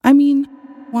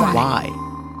Why?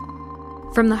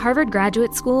 From the Harvard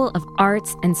Graduate School of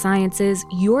Arts and Sciences,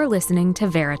 you're listening to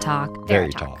Veritalk.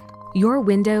 Veritalk. Your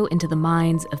window into the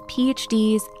minds of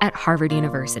PhDs at Harvard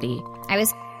University. I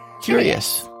was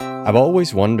Curious. I've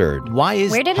always wondered,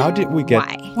 how did we get...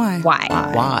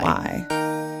 Why?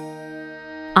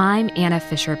 I'm Anna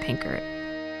Fisher-Pinkert.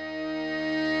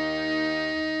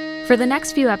 For the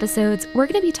next few episodes, we're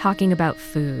going to be talking about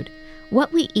food,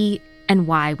 what we eat, and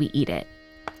why we eat it.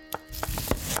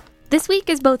 This week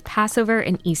is both Passover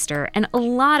and Easter, and a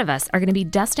lot of us are going to be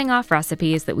dusting off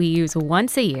recipes that we use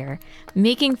once a year,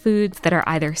 making foods that are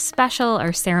either special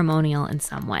or ceremonial in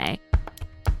some way.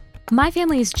 My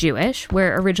family is Jewish.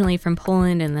 We're originally from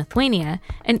Poland and Lithuania,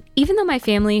 and even though my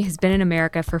family has been in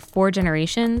America for 4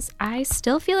 generations, I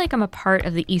still feel like I'm a part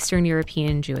of the Eastern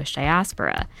European Jewish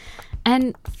diaspora.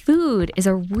 And food is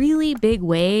a really big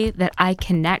way that I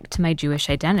connect to my Jewish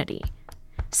identity.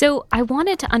 So I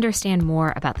wanted to understand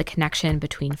more about the connection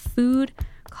between food,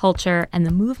 culture, and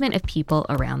the movement of people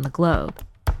around the globe.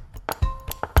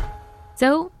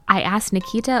 So I asked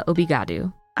Nikita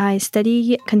Obigadu. I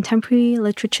study contemporary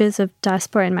literatures of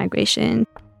diaspora and migration.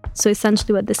 So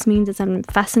essentially what this means is I'm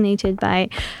fascinated by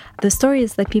the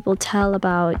stories that people tell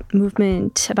about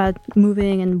movement, about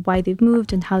moving and why they've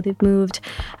moved and how they've moved.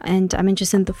 And I'm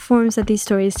interested in the forms that these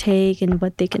stories take and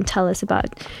what they can tell us about,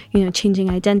 changing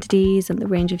identities and the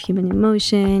range of human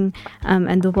emotion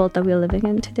and the world that we're living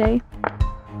in today.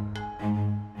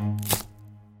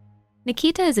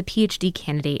 Nikita is a PhD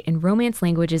candidate in Romance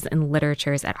languages and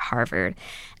literatures at Harvard.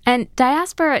 And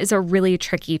diaspora is a really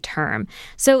tricky term.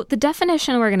 So the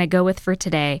definition we're going to go with for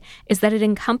today is that it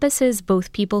encompasses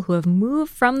both people who have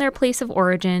moved from their place of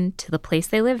origin to the place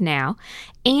they live now,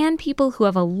 and people who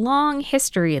have a long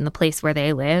history in the place where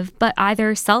they live, but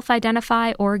either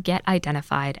self-identify or get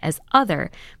identified as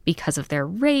other because of their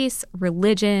race,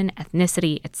 religion,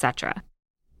 ethnicity, etc.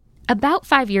 About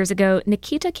 5 years ago,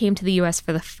 Nikita came to the U.S.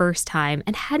 for the first time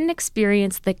and had an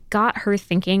experience that got her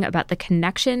thinking about the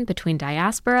connection between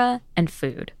diaspora and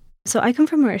food. So I come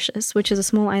from Mauritius, which is a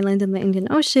small island in the Indian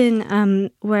Ocean,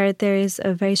 where there is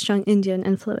a very strong Indian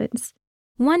influence.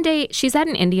 One day, she's at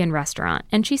an Indian restaurant,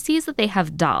 and she sees that they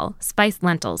have dal, spiced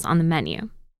lentils, on the menu.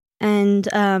 And,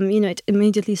 it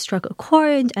immediately struck a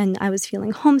chord, and I was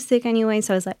feeling homesick anyway,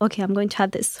 so I was like, okay, I'm going to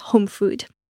have this home food.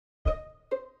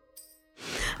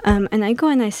 And I go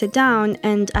and I sit down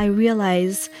and I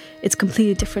realize it's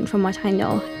completely different from what I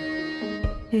know.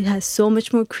 It has so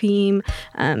much more cream.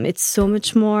 It's so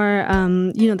much more,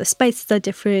 the spices are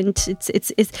different.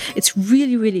 It's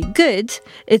really, really good.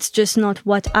 It's just not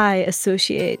what I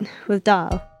associate with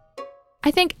dal. I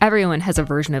think everyone has a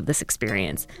version of this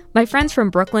experience. My friends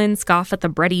from Brooklyn scoff at the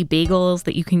bready bagels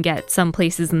that you can get some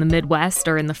places in the Midwest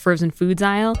or in the frozen foods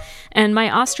aisle, and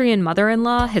my Austrian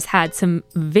mother-in-law has had some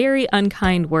very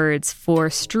unkind words for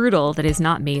strudel that is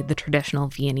not made the traditional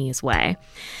Viennese way.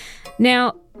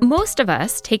 Now, most of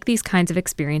us take these kinds of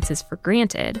experiences for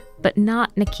granted, but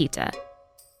not Nikita.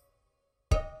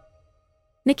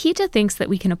 Nikita thinks that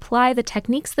we can apply the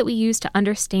techniques that we use to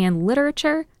understand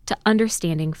literature to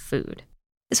understanding food.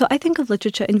 So I think of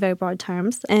literature in very broad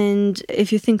terms. And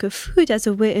if you think of food as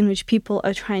a way in which people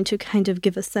are trying to kind of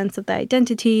give a sense of their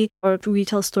identity or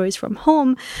retell stories from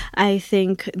home, I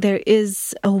think there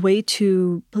is a way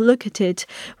to look at it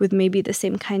with maybe the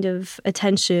same kind of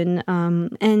attention.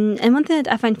 And one thing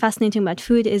that I find fascinating about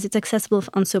food is it's accessible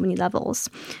on so many levels.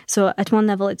 So at one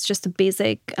level, it's just a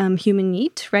basic human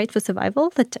need, right, for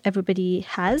survival that everybody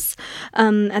has.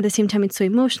 At the same time, it's so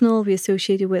emotional. We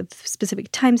associate it with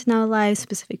specific times in our lives,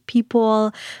 specific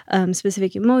people,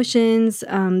 specific emotions.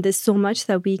 There's so much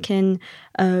that we can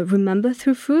remember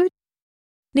through food.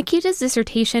 Nikita's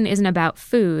dissertation isn't about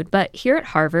food, but here at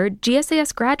Harvard,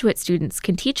 GSAS graduate students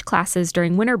can teach classes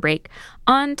during winter break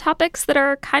on topics that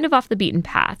are kind of off the beaten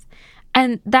path.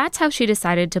 And that's how she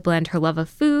decided to blend her love of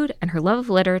food and her love of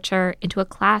literature into a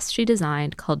class she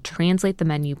designed called Translate the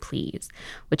Menu, Please,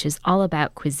 which is all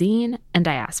about cuisine and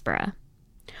diaspora.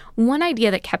 One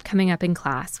idea that kept coming up in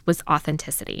class was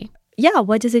authenticity. Yeah,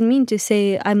 what does it mean to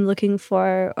say I'm looking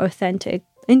for authentic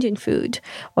Indian food,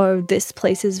 or this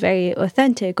place is very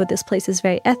authentic, or this place is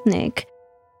very ethnic?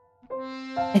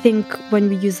 I think when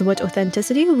we use the word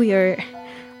authenticity, we're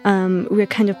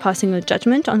kind of passing a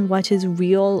judgment on what is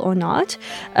real or not.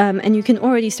 And you can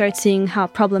already start seeing how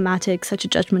problematic such a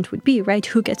judgment would be, right?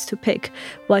 Who gets to pick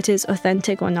what is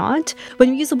authentic or not?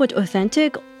 When we use the word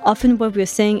authentic, often what we're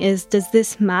saying is, does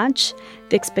this match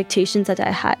the expectations that I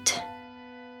had?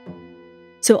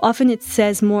 So often it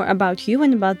says more about you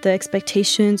and about the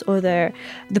expectations or the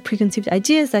preconceived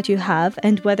ideas that you have,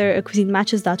 and whether a cuisine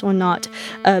matches that or not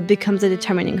becomes a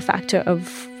determining factor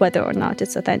of whether or not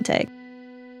it's authentic.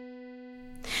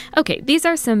 Okay, these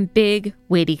are some big,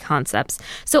 weighty concepts.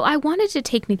 So I wanted to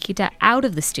take Nikita out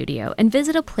of the studio and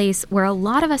visit a place where a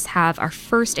lot of us have our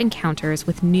first encounters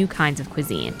with new kinds of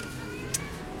cuisine.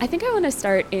 I think I want to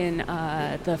start in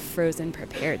the frozen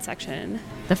prepared section.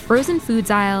 The frozen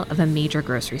foods aisle of a major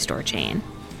grocery store chain.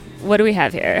 What do we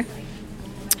have here?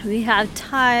 We have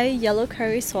Thai yellow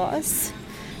curry sauce,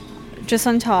 just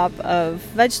on top of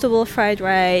vegetable fried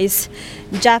rice,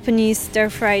 Japanese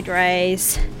stir-fried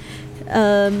rice,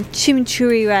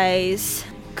 chimichurri rice,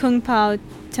 kung pao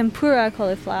tempura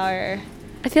cauliflower.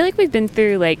 I feel like we've been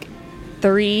through like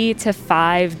 3 to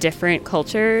 5 different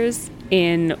cultures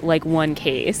in like one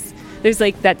case. There's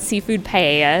like that seafood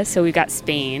paella, so we've got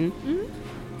Spain.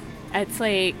 Mm-hmm. It's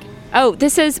like, oh,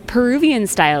 this is Peruvian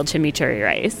style chimichurri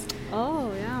rice.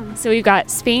 Oh, yeah. So we've got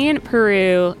Spain,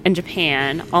 Peru, and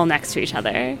Japan all next to each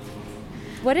other.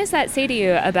 What does that say to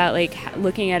you about like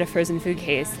looking at a frozen food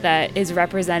case that is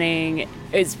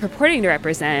purporting to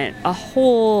represent a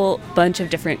whole bunch of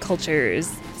different cultures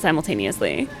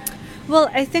simultaneously? Well,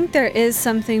 I think there is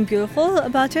something beautiful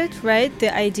about it, right?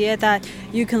 The idea that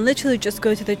you can literally just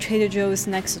go to the Trader Joe's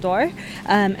next door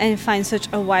and find such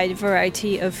a wide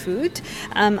variety of food.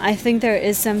 I think there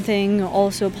is something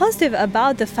also positive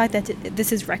about the fact that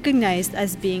this is recognized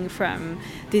as being from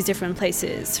these different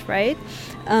places, right?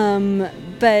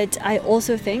 But I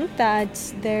also think that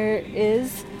there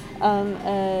is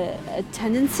a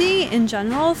tendency in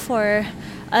general for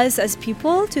us as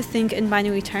people to think in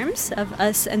binary terms of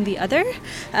us and the other.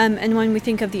 And when we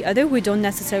think of the other, we don't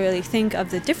necessarily think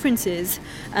of the differences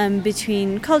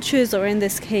between cultures, or in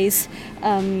this case,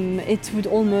 it would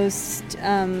almost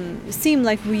seem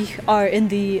like we are in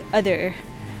the other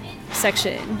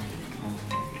section.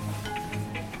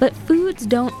 But foods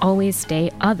don't always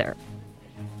stay other.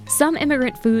 Some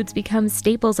immigrant foods become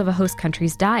staples of a host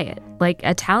country's diet, like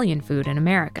Italian food in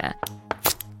America.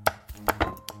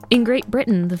 In Great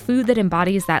Britain, the food that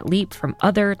embodies that leap from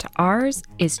other to ours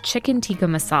is chicken tikka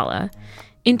masala.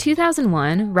 In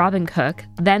 2001, Robin Cook,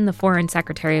 then the Foreign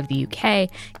Secretary of the UK,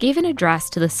 gave an address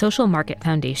to the Social Market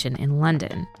Foundation in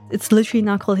London. It's literally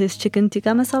not called his chicken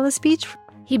tikka masala speech.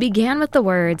 He began with the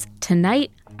words,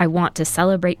 "Tonight, I want to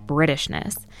celebrate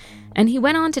Britishness." And he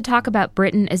went on to talk about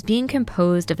Britain as being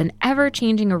composed of an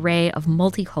ever-changing array of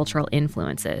multicultural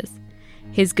influences.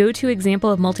 His go-to example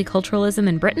of multiculturalism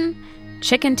in Britain?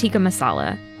 Chicken tikka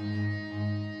masala.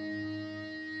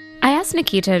 I asked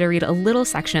Nikita to read a little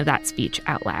section of that speech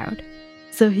out loud.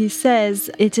 So he says,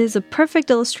 "It is a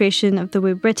perfect illustration of the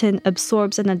way Britain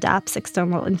absorbs and adapts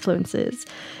external influences.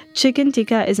 Chicken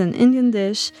tikka is an Indian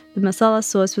dish. The masala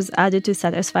sauce was added to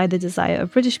satisfy the desire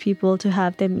of British people to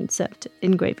have their meat served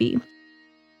in gravy."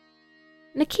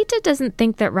 Nikita doesn't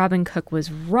think that Robin Cook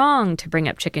was wrong to bring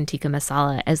up chicken tikka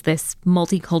masala as this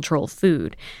multicultural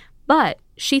food, but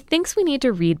she thinks we need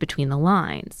to read between the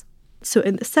lines. So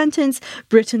in the sentence,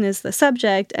 Britain is the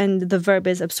subject and the verb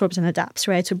is absorbs and adapts,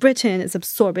 right? So Britain is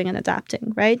absorbing and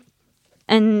adapting, right?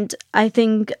 And I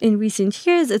think in recent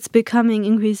years, it's becoming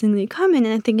increasingly common,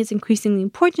 and I think it's increasingly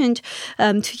important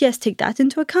to, yes, take that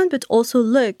into account, but also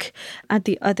look at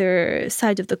the other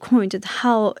side of the coin, at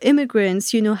how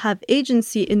immigrants, have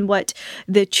agency in what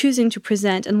they're choosing to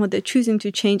present and what they're choosing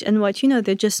to change and what,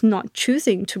 they're just not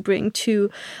choosing to bring to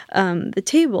the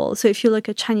table. So if you look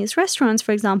at Chinese restaurants,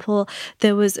 for example,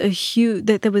 there was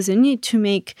a need to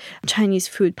make Chinese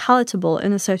food palatable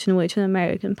in a certain way to an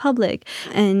American public.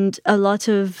 And a lot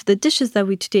of the dishes that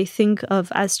we today think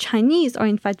of as Chinese are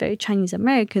in fact very Chinese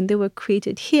American. They were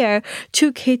created here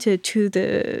to cater to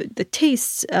the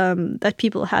tastes that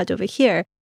people had over here.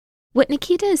 What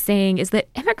Nikita is saying is that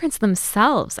immigrants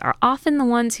themselves are often the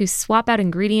ones who swap out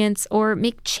ingredients or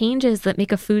make changes that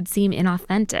make a food seem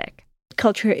inauthentic.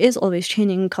 Culture is always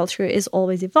changing. Culture is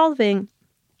always evolving.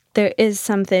 There is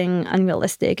something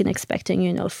unrealistic in expecting,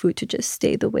 food to just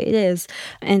stay the way it is.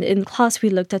 And in class, we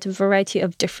looked at a variety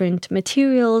of different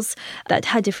materials that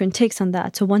had different takes on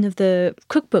that. So one of the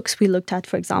cookbooks we looked at,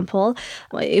 for example,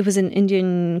 it was an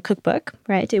Indian cookbook,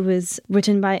 right? It was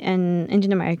written by an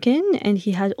Indian American, and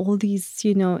he had all these,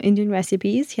 Indian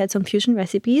recipes. He had some fusion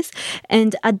recipes.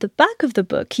 And at the back of the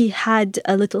book, he had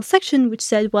a little section which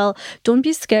said, well, don't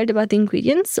be scared about the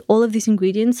ingredients. All of these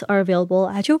ingredients are available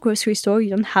at your grocery store. You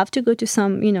don't have to go to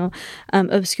some,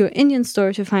 obscure Indian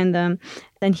store to find them.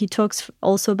 And he talks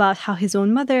also about how his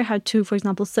own mother had to, for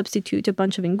example, substitute a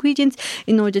bunch of ingredients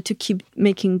in order to keep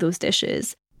making those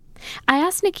dishes. I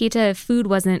asked Nikita if food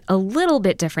wasn't a little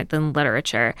bit different than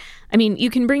literature. I mean, you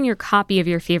can bring your copy of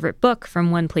your favorite book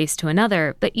from one place to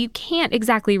another, but you can't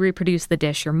exactly reproduce the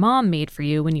dish your mom made for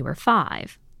you when you were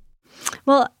 5.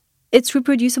 Well, it's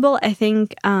reproducible, I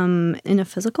think, in a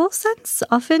physical sense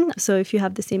often. So if you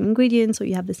have the same ingredients or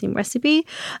you have the same recipe.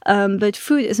 But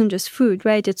food isn't just food,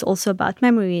 right? It's also about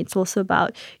memory. It's also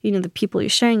about, the people you're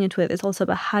sharing it with. It's also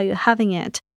about how you're having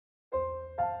it.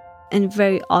 And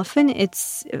very often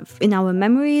it's in our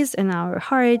memories, in our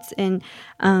hearts, and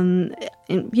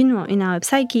in our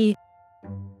psyche.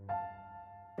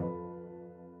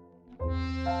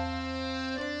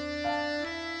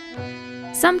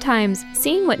 Sometimes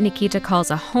seeing what Nikita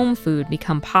calls a home food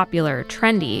become popular or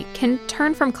trendy can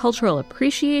turn from cultural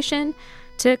appreciation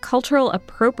to cultural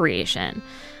appropriation,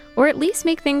 or at least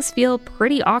make things feel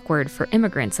pretty awkward for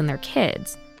immigrants and their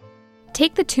kids.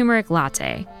 Take the turmeric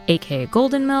latte, aka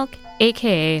golden milk,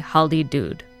 aka haldi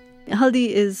doodh. Haldi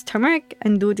is turmeric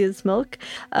and doodh is milk.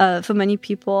 For many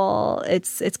people,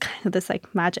 it's kind of this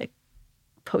like magic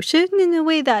potion in a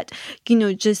way that,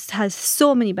 just has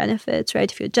so many benefits,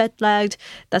 right? If you're jet lagged,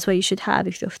 that's what you should have.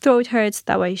 If your throat hurts,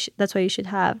 that's what you should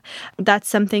have. That's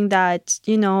something that,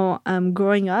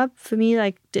 growing up for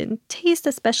me, didn't taste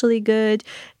especially good.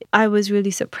 I was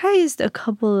really surprised a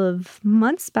couple of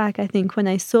months back, I think, when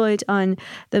I saw it on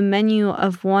the menu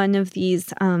of one of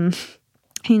these, kind of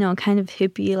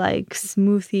hippie,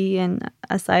 smoothie and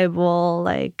acai bowl,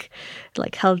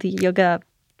 healthy yoga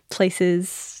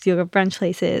brunch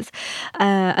places,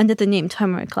 under the name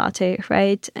Turmeric Latte,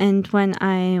 right? And when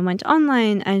I went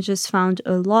online, I just found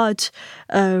a lot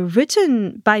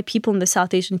written by people in the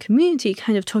South Asian community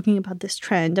kind of talking about this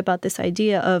trend, about this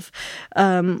idea of,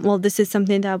 this is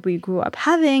something that we grew up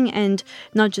having, and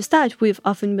not just that, we've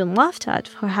often been laughed at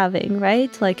for having,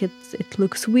 right? It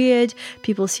looks weird.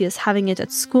 People see us having it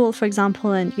at school, for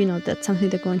example, and, that's something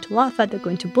they're going to laugh at. They're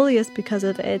going to bully us because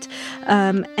of it.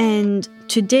 And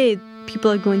today,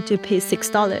 people are going to pay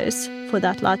 $6 for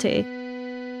that latte.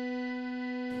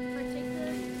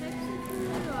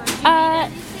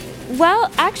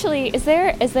 Well, actually, is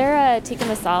there a tikka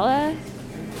masala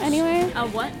anywhere? A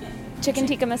what? Chicken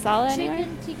tikka masala anywhere?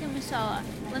 Chicken tikka masala.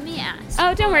 Let me ask.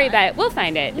 Oh, don't worry about it. We'll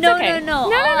find it. It's No. okay. No.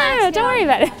 Don't worry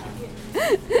about it.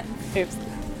 Oops.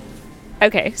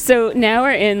 Okay, so now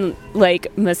we're in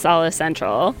Masala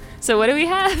Central. So what do we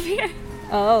have here?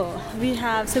 Oh, we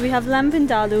have lamb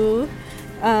vindaloo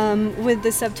with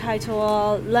the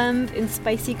subtitle lamb in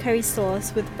spicy curry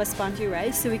sauce with basmati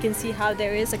rice. So we can see how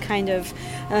there is a kind of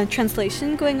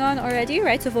translation going on already,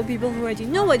 right? So for people who already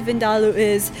know what vindaloo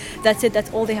is, that's it. That's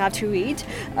all they have to read.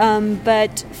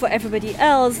 But for everybody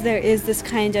else, there is this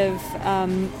kind of,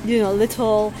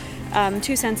 little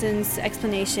 2-sentence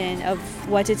explanation of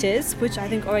what it is, which I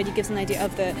think already gives an idea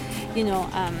of the,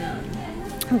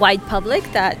 wide public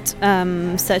that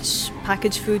such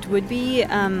packaged food would be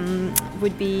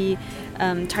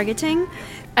targeting.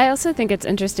 I also think it's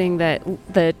interesting that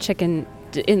the chicken,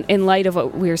 in light of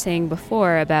what we were saying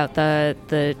before about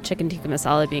the chicken tikka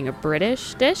masala being a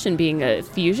British dish and being a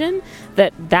fusion,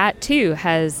 that too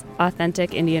has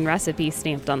authentic Indian recipe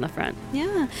stamped on the front.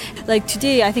 Yeah.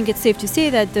 Today, I think it's safe to say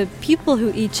that the people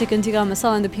who eat chicken tikka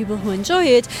masala and the people who enjoy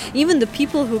it, even the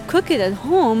people who cook it at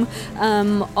home,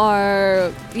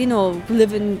 are,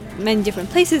 live in many different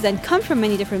places and come from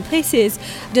many different places.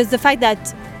 There's the fact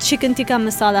that chicken tikka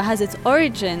masala has its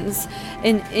origins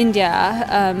in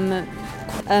India,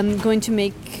 going to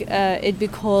make it be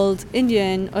called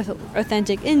Indian,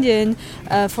 authentic Indian,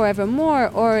 forevermore,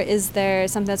 or is there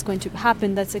something that's going to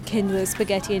happen that's akin with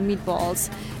spaghetti and meatballs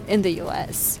in the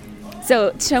US?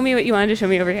 So show me what you wanted to show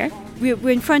me over here. We're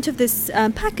in front of this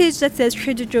package that says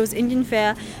Trader Joe's Indian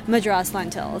Fare Madras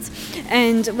lentils.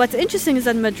 And what's interesting is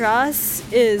that Madras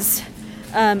is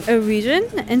a region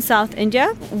in South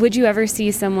India. Would you ever see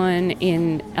someone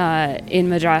in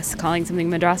Madras calling something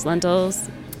Madras lentils?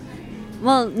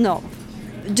 Well, no.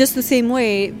 Just the same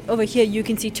way, over here you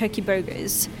can see turkey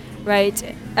burgers,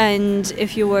 right? And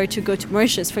if you were to go to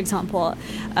Mauritius, for example,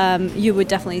 you would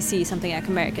definitely see something like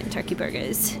American turkey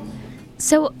burgers.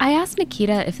 So I asked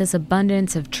Nikita if this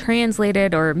abundance of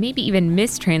translated or maybe even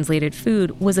mistranslated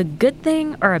food was a good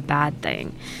thing or a bad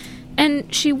thing.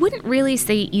 And she wouldn't really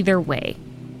say either way.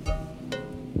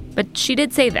 But she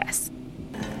did say this.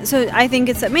 So I think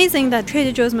it's amazing that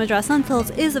Trader Joe's Madras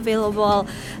lentils is available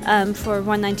for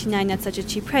 $1.99 at such a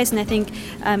cheap price, and I think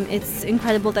it's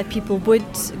incredible that people would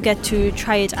get to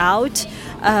try it out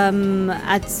in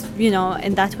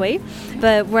that way.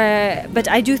 But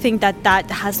I do think that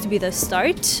has to be the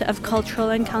start of cultural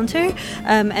encounter,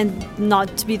 and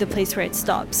not to be the place where it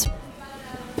stops.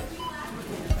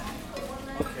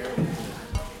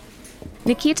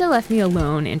 Nikita left me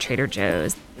alone in Trader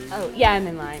Joe's. Oh, yeah, I'm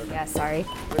in line. Yeah, sorry.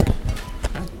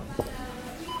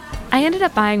 I ended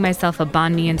up buying myself a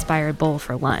banh mi-inspired bowl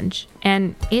for lunch,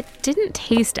 and it didn't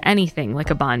taste anything like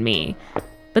a banh mi.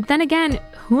 But then again,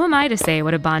 who am I to say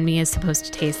what a banh mi is supposed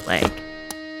to taste like?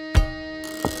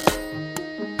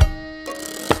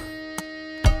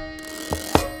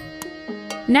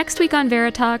 Next week on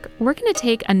Veritalk, we're going to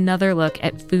take another look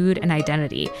at food and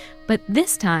identity, but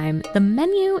this time the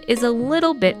menu is a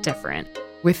little bit different.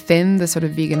 Within the sort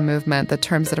of vegan movement, the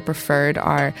terms that are preferred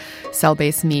are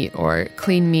cell-based meat or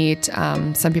clean meat.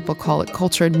 Some people call it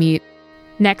cultured meat.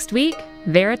 Next week,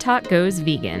 Veritalk goes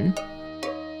vegan.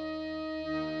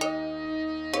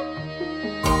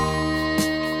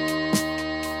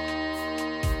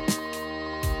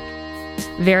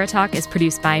 Veritalk is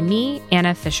produced by me,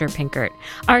 Anna Fisher-Pinkert.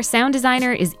 Our sound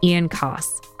designer is Ian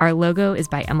Koss. Our logo is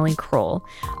by Emily Kroll.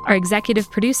 Our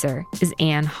executive producer is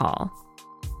Anne Hall.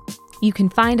 You can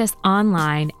find us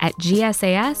online at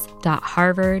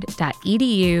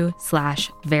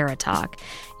gsas.harvard.edu/Veritalk.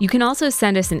 You can also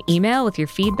send us an email with your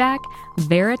feedback,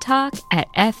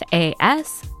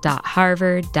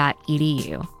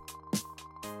 veritalk@fas.harvard.edu.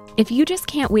 If you just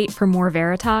can't wait for more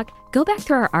Veritalk, go back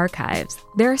through our archives.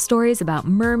 There are stories about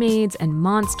mermaids and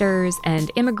monsters and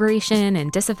immigration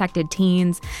and disaffected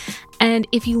teens. And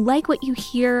if you like what you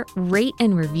hear, rate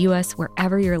and review us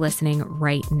wherever you're listening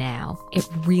right now. It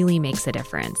really makes a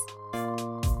difference.